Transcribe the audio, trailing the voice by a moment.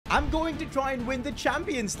I'm going to try and win the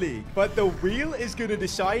Champions League, but the wheel is going to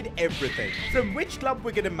decide everything. From which club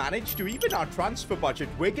we're going to manage to even our transfer budget,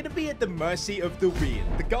 we're going to be at the mercy of the wheel.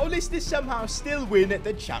 The goal is to somehow still win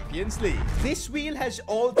the Champions League. This wheel has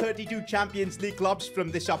all 32 Champions League clubs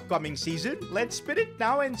from this upcoming season. Let's spin it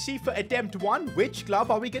now and see for attempt 1, which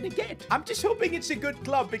club are we going to get? I'm just hoping it's a good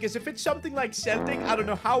club, because if it's something like Celtic, I don't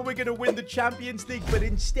know how we're going to win the Champions League, but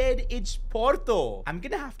instead it's Porto. I'm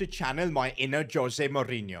going to have to channel my inner Jose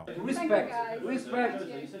Mourinho. Respect.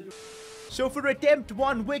 So for attempt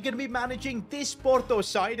 1, we're going to be managing this Porto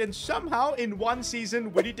side, and somehow in one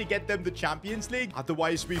season, we need to get them the Champions League.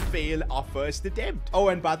 Otherwise, we fail our first attempt. Oh,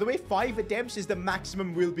 and by the way, 5 attempts is the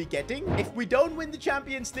maximum we'll be getting. If we don't win the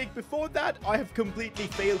Champions League before that, I have completely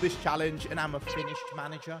failed this challenge, and I'm a finished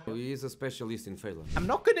manager. He is a specialist in failure. I'm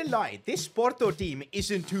not going to lie, this Porto team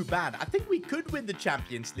isn't too bad. I think we could win the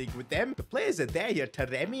Champions League with them. The players are there here.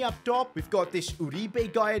 Taremi up top. We've got this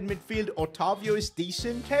Uribe guy in midfield. Otavio is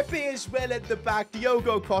decent. Pepe is well at the back.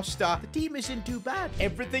 Diogo Costa. The team isn't too bad.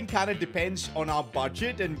 Everything kind of depends on our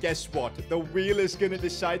budget, and guess what? The wheel is going to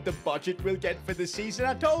decide the budget we'll get for the season.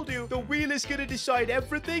 I told you, the wheel is going to decide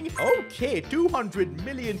everything. Okay, 200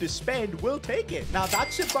 million to spend. We'll take it. Now,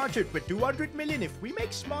 that's a budget, but 200 million, if we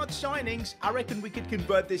make smart signings, I reckon we could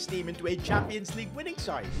convert this team into a Champions League winning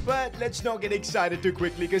side. But let's not get excited too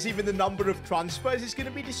quickly, because even the number of transfers is going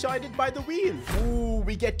to be decided by the wheel. Ooh,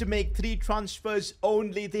 we get to make 3 transfers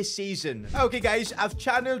only this season. Okay, guys, I've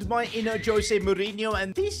channeled my inner Jose Mourinho,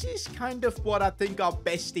 and this is kind of what I think our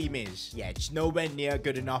best team is. Yeah, it's nowhere near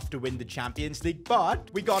good enough to win the Champions League, but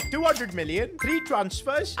we got 200 million, 3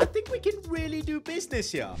 transfers. I think we can really do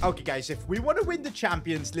business here. Okay, guys, if we want to win the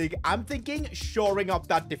Champions League, I'm thinking shoring up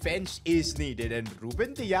that defense is needed. And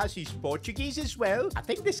Ruben Diaz, he's Portuguese as well. I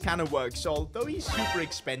think this kind of works, although he's super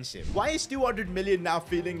expensive. Why is 200 million now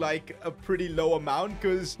feeling like a pretty low amount?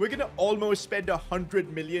 Because we're going to almost spend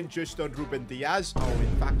 100 million just on Ruben Diaz. Oh,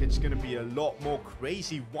 in fact, it's going to be a lot more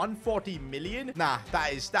crazy. 140 million? Nah,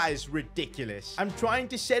 that is ridiculous. I'm trying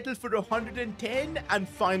to settle for 110, and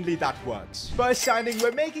finally that works. First signing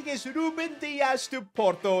we're making is Ruben Diaz to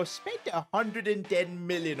Porto. Spent 110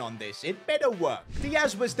 million on this. It better work.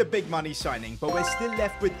 Diaz was the big money signing, but we're still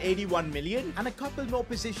left with 81 million and a couple more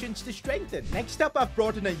positions to strengthen. Next up, I've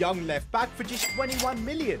brought in a young left back for just 21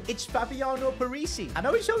 million. It's Fabiano Parisi. I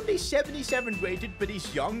know he's only 77 rated, but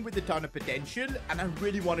he's young with a ton of potential, and I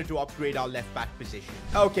really wanted to upgrade our left back position.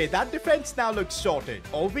 Okay, that defense now looks sorted.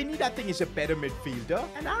 All we need, I think, is a better midfielder,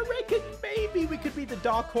 and I reckon maybe we could be the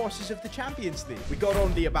dark horses of the Champions League. We got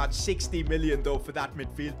only about 60 million though for that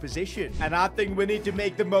midfield position, and I think we need to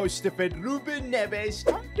make the most of it. Ruben Neves,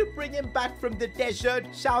 time to bring him back from the desert.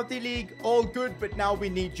 Saudi League, all good, but now we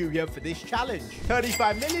need you here for this challenge.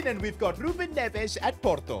 35 million, and we've got Ruben Neves at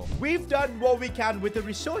Porto. We've done what we can with the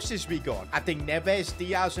resources we got. I think Neves,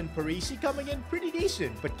 Diaz, and Parisi coming in pretty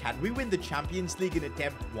decent, but can we win the Champions League in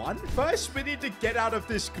attempt 1? First, we need to get out of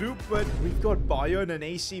this group, but we've got Bayern and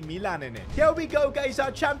AC Milan in it. Here we go, guys.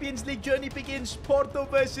 Our Champions League journey begins. Porto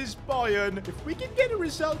versus Bayern. If we can get a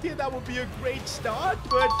result here, that would be a great start,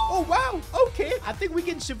 but oh wow, okay, I think we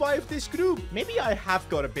can survive this group. Maybe I have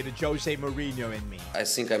got a bit of Jose Mourinho in me. I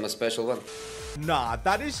think I'm a special one. Nah,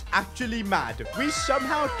 that is actually mad. We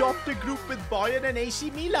somehow topped a group with Bayern and AC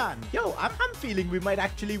Milan. Yo, I'm feeling we might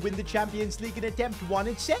actually win the Champions League in attempt 1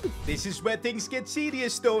 itself. This is where things get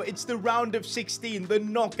serious though. It's the round of 16, the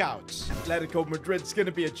knockouts. Atletico Madrid's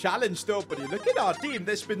gonna be a challenge though, but you look at our team.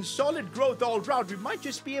 There's been solid growth all round. We might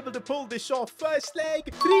just be able to pull this off. First leg,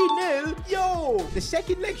 3-0. Yo, the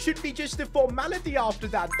second leg should be just a formality after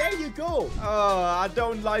that. There you go. Oh, I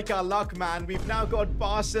don't like our luck, man. We've now got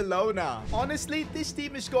Barcelona. Honestly, this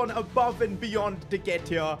team has gone above and beyond to get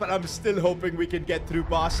here, but I'm still hoping we can get through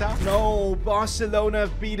Barca. No, Barcelona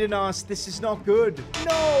have beaten us. This is not good.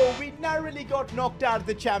 No, we narrowly got knocked out of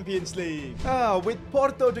the Champions League. With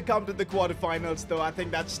Porto to come to the quarterfinals, though, I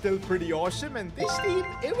think that's still pretty awesome, and this team,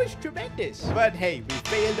 it was tremendous. But hey, we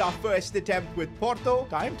failed our first attempt with Porto.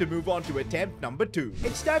 Time to move on to attempt number 2.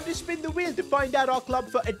 It's time to spin the wheel to find out our club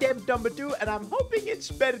for attempt number 2, and I'm hoping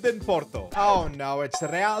it's better than Porto. Oh no, it's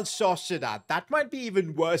Real Sociedad. That might be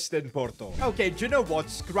even worse than Porto. Okay, do you know what?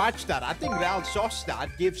 Scratch that. I think Real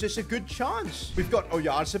Sociedad gives us a good chance. We've got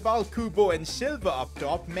Oyarzabal, Kubo, and Silva up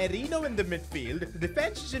top. Merino in the midfield. The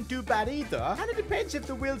defense isn't too bad either. And it depends if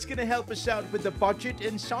the wheel's going to help us out with the budget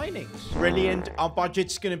and signings. Brilliant. Our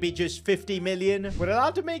budget's going to be just 50 million. We're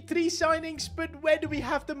allowed to make 3 signings, but where do we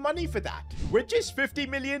have the money for that? With just 50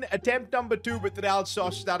 million, attempt number 2 with Real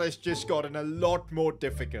Sociedad has just gotten a lot more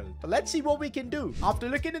difficult. But let's see what we can do. After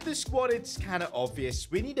looking at the squad, it's kind of obvious.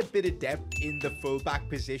 We need a bit of depth in the fullback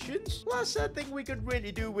positions. Plus, I think we could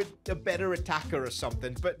really do with a better attacker or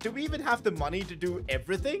something. But do we even have the money to do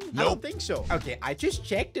everything? Nope. I don't think so. Okay, I just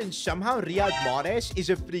checked and somehow Riyad Mahrez is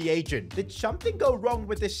a free agent. Did something go wrong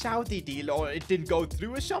with the Saudi deal or it didn't go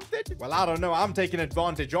through or something? Well, I don't know. I'm taking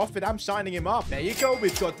advantage of it. I'm signing him up. There you go.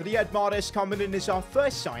 We've got Riyad Mahrez coming in as our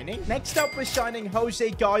first signing. Next up, we're signing Jose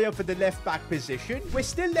Gaya for the left back position. We're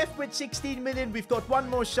still left with 16 million. We've got one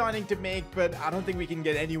more signing to make, but I don't think we can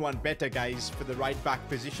get anyone better, guys, for the right back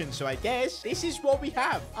position. So I guess this is what we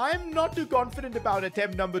have. I'm not too confident about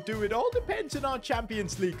attempt number 2. It all depends on our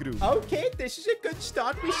Champions League group. Okay, this is a good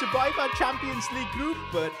start. We survived our Champions League group,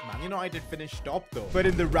 but Man United finished top though. But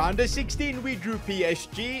in the round of 16, we drew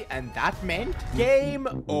PSG, and that meant game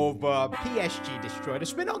over. PSG destroyed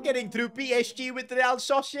us. We're not getting through PSG with Real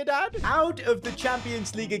Sociedad. Out of the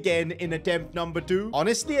Champions League again in attempt number 2.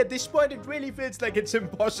 Honestly, at this point, it really feels like it's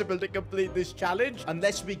impossible to complete this challenge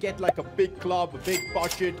unless we get like a big club, a big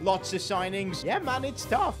budget, lots of signings. Yeah, man, it's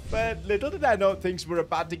tough. But little did I know things were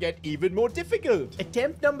about to get even more difficult.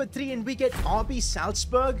 Attempt number 3 and we get RB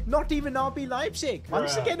Salzburg, not even RB Leipzig.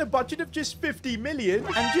 Once again, a budget of just 50 million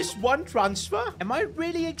and just one transfer. Am I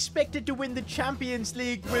really expected to win the Champions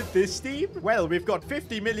League with this team? Well, we've got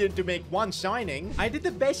 50 million to make one signing. I did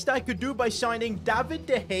the best I could do by signing David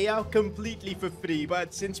De Gea completely for free,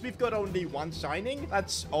 but since we've got only one signing,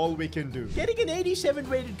 that's all we can do. Getting an 87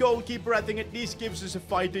 rated goalkeeper, I think at least gives us a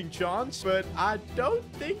fighting chance, but I don't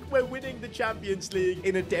think we're winning the Champions League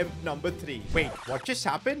in attempt number 3. Wait, what just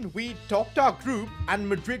happened? We topped our group and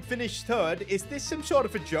Madrid finished 3rd. Is this some sort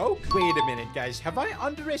of a joke? Wait a minute, guys. Have I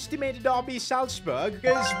underestimated RB Salzburg?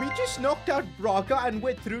 Because we just knocked out Braga and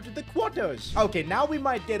we're through to the quarters. Okay, now we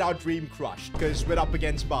might get our dream crushed because we're up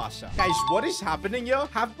against Barca. Guys, what is happening here?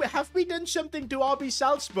 Have we done something to RB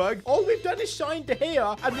Salzburg? All we've done is signed De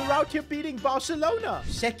Gea and we're out here beating Barcelona.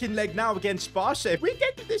 Second leg now against Barca. If we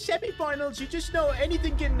get to the semi-finals, you just know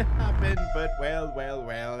anything can happen. But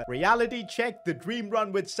well. Reality check. The dream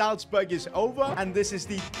run with Salzburg is over. And this is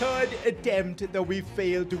the 3rd attempt that we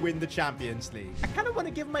failed to win the Champions League. I kind of want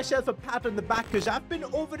to give myself a pat on the back because I've been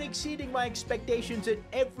over-exceeding my expectations at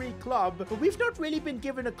every club. But we've not really been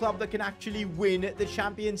given a club that can actually win the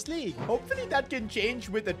Champions League. Hopefully that can change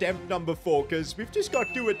with attempt number 4 because we've just got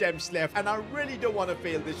 2 attempts left and I really don't want to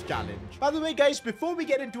fail this challenge. By the way, guys, before we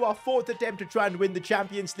get into our 4th attempt to try and win the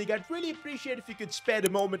Champions League, I'd really appreciate if you could spare a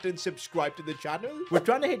moment and subscribe to the channel. We're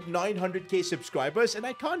trying to hit 900k subscribers and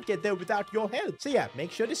I can't get there without your help. So yeah,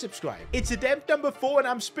 make sure to subscribe. It's attempt number 4 and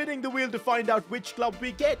I'm spinning the wheel to find out which club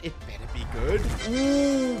we get. It better be good.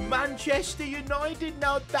 Ooh, Manchester United.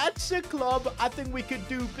 Now that's a club I think we could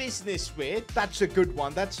do business with. That's a good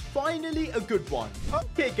one. That's finally a good one.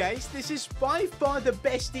 Okay, guys, this is by far the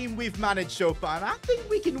best team we've managed so far. And I think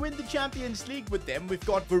we can win the Champions League with them. We've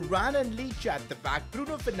got Varane and Leach at the back,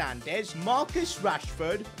 Bruno Fernandes, Marcus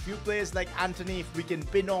Rashford, a few players like Anthony if we can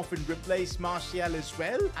bin off and replace Martial as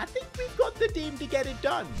well. I think we've got the team to get it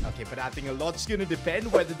done. Okay, but I think a lot's going to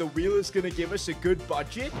depend whether the wheel is going to give us a good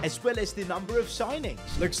budget as well as the number of signings.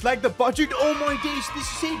 Looks like the budget, oh my days,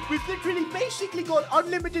 this is it. We've literally basically got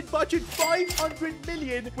unlimited budget, 500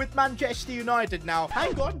 million with Manchester United. Now,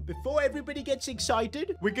 hang on, before everybody gets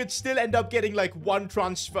excited, we could still end up getting like one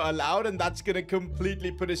transfer allowed and that's going to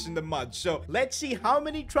completely put us in the mud. So let's see how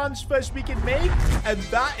many transfers we can make. And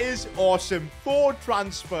that is awesome. 4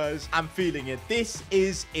 transfers. I'm feeling it. This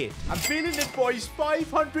is it. I'm feeling it, boys.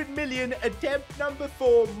 500 million. Attempt number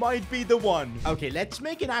 4 might be the one. Okay, let's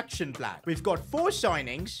make an action plan. We've got 4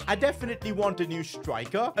 signings. I definitely want a new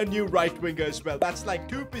striker, a new right winger as well. That's like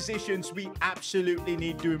 2 positions we absolutely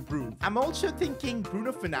need to improve. I'm also thinking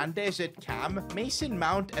Bruno Fernandes at cam, Mason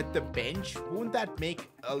Mount at the bench. Won't that make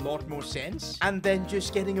a lot more sense? And then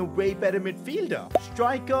just getting a way better midfielder.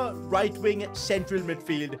 Striker, right wing, central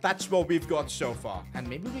midfield. That's what we've got so far. And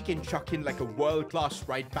maybe we can chuck in like a world-class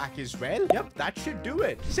right back as well. Yep, that should do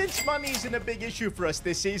it. Since money isn't a big issue for us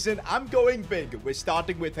this season, I'm going big. We're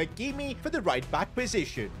starting with Hakimi for the right back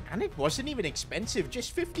position. And it wasn't even expensive,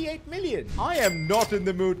 just 58 million. I am not in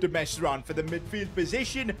the mood to mess around for the midfield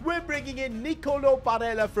position. We're bringing in Nicolo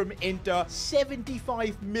Barella from Inter.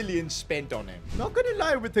 75 million spent on him. Not gonna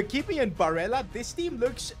lie, with Hakimi and Barella, this team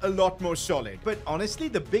looks a lot more solid. But honestly,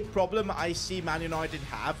 the big problem I see Man United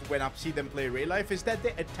have when I see them play real life is that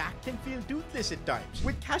their attack can feel toothless at times.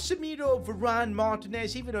 With Casemiro, Varane,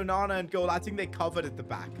 Martinez, even Onana and goal, I think they're covered at the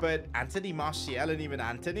back. But Anthony, Martial, and even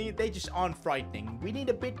Anthony, they just aren't frightening. We need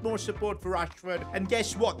a bit more support for Rashford. And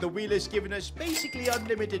guess what? The wheel has given us basically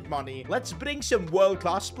unlimited money. Let's bring some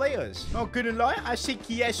world-class players. Not gonna lie, I see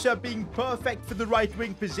Chiesa being perfect for the right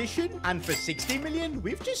wing position. And for 60 million,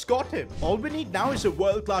 we've just got him. All we need now is a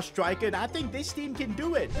world-class striker, and I think this team can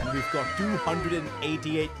do it. And we've got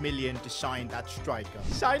 288 million to sign that striker.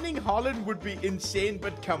 Signing Haaland would be insane,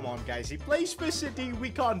 but come on, guys. He plays for City. We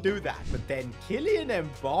can't do that. But then Kylian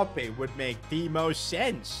Mbappe would make the most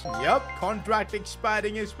sense. Yup, contract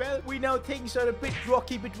expiring as well. We know things are a bit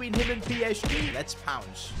rocky between him and PSG. Let's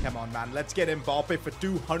pounce. Come on, man. Let's get Mbappe for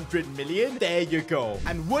 200 million. There you go.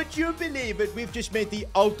 And would you believe it? We've just made the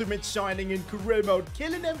ultimate signing in career mode.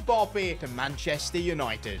 Kylian Mbappe to Manchester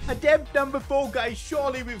United. Attempt number 4, guys.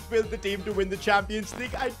 Surely we've built the team to win the Champions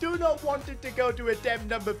League. I do not want it to go to attempt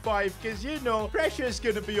number 5 because, you know, pressure's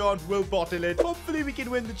going to be on. We'll bottle it. Hopefully we can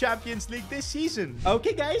win the Champions League this season.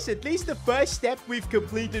 Okay, guys. At least the first step we've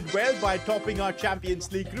completed well by topping our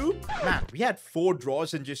Champions League group. Man, we had 4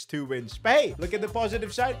 draws and just 2 wins. But hey, look at the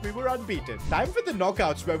positive side. We were unbeaten. Time for the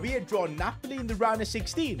knockouts where we had drawn Napoli in the round of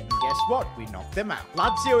 16. And guess what? We knocked them out.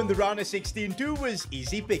 Lazio in the round of 16 too was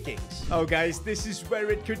easy pickings. Oh, guys, this is where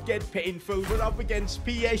it could get painful. We're up against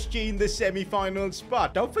PSG in the semi-finals.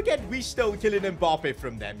 But don't forget, we stole Kylian Mbappe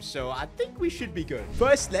from them. So I think we should be good.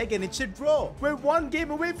 First leg and it's a draw. We're 1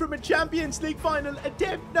 game away from a Champions League final.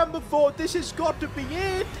 Attempt number 4. This has got to be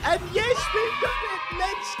it. And yes, we've done it.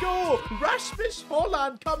 Let's go. Rasmus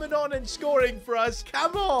Haaland coming on and scoring for us.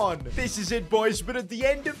 Come on. This is it, boys. But at the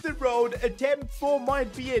end of the road, attempt 4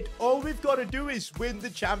 might be it. All we've got to do is win the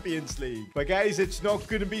Champions League. But guys, it's not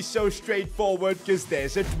going to be so straightforward because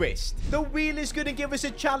there's a twist. The wheel is going to give us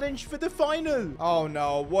a challenge for the final. Oh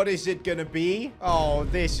no, what is it going to be? Oh,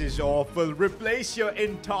 this is awful. Replace your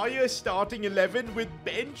entire starting 11 with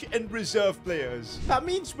bench and reserve players. That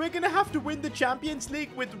means we're going to have to win the Champions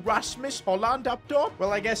League with Rasmus Haaland up top.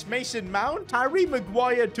 Well, I guess Mason Mount, Harry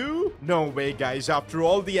Maguire too? No way, guys. After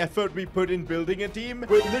all the effort we put in building a team,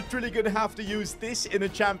 we're literally going to have to use this in a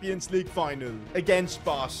Champions League final against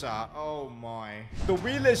Barca. Oh my. The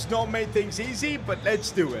wheel has not made things easy, but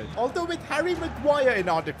let's do it. Although with Harry Maguire in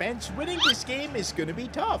our defense, winning this game is going to be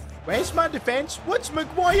tough. Where's my defense? What's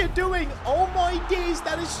Maguire doing? Oh my days,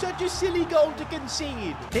 that is such a silly goal to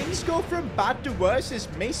concede. Things go from bad to worse as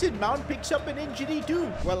Mason Mount picks up an injury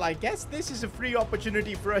too. Well, I guess this is a free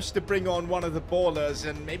opportunity for us to bring on one of the ballers,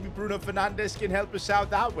 and maybe Bruno Fernandes can help us out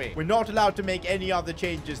that way. We're not allowed to make any other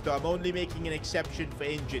changes though. I'm only making an exception for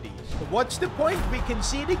injuries. But what's the point? We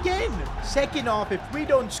concede again. Second half, if we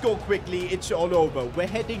don't score quickly, it's all over. We're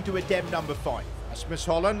heading to attempt number 5. Rasmus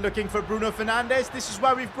Haaland looking for Bruno Fernandes. This is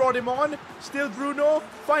why we've brought him on. Still Bruno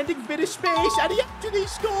finding a bit of space, and he actually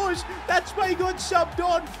scores. That's why he got subbed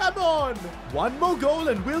on. Come on. 1 more goal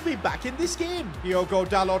and we'll be back in this game. Diogo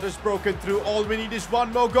Dalot has broken through. All we need is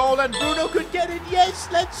 1 more goal and Bruno could get it. Yes,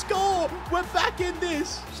 let's go. We're back in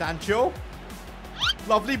this. Sancho.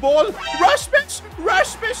 Lovely ball. Rasmus,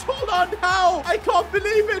 hold on. How? I can't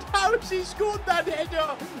believe it. How has he scored that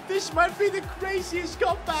header? This might be the craziest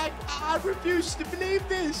comeback. I refuse to believe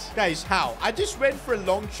this. Guys, how? I just went for a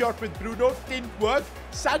long shot with Bruno. Didn't work.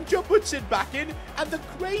 Sancho puts it back in, and the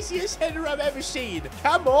craziest header I've ever seen.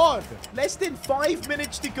 Come on. Less than 5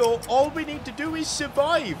 minutes to go. All we need to do is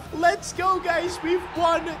survive. Let's go, guys. We've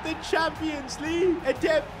won the Champions League.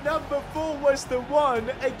 Attempt number 4 was the one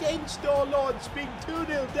against all odds, being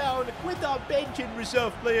 2-0 down with our bench and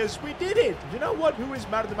reserve players. We did it. You know what? Who is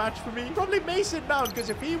man of the match for me? Probably Mason Mount, because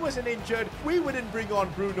if he wasn't injured, we wouldn't bring on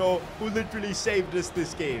Bruno, who literally saved us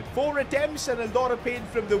this game. 4 attempts and a lot of pain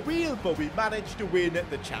from the wheel, but we managed to win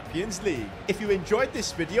the Champions League. If you enjoyed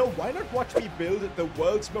this video, why not watch me build the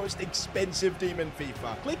world's most expensive team in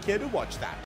FIFA? Click here to watch that.